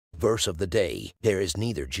Verse of the day, there is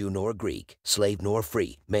neither Jew nor Greek, slave nor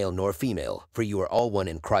free, male nor female, for you are all one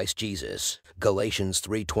in Christ Jesus. Galatians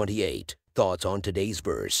 3:28. Thoughts on today's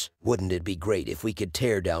verse. Wouldn't it be great if we could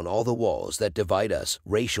tear down all the walls that divide us,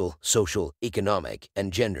 racial, social, economic,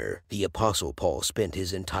 and gender? The Apostle Paul spent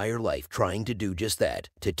his entire life trying to do just that,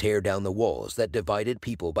 to tear down the walls that divided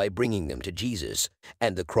people by bringing them to Jesus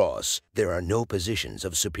and the cross. There are no positions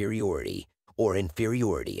of superiority or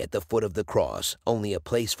inferiority at the foot of the cross, only a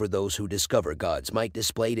place for those who discover God's might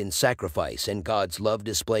displayed in sacrifice and God's love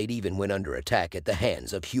displayed even when under attack at the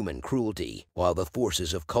hands of human cruelty. While the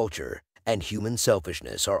forces of culture and human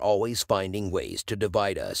selfishness are always finding ways to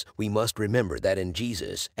divide us, we must remember that in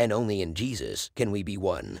Jesus, and only in Jesus, can we be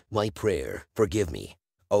one. My prayer: forgive me,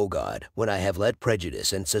 O God, when I have let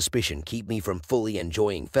prejudice and suspicion keep me from fully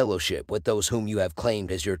enjoying fellowship with those whom you have claimed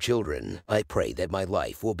as your children. I pray that my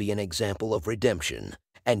life will be an example of redemption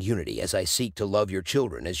and unity as I seek to love your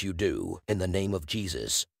children as you do. In the name of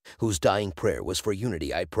Jesus, whose dying prayer was for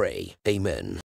unity, I pray. Amen.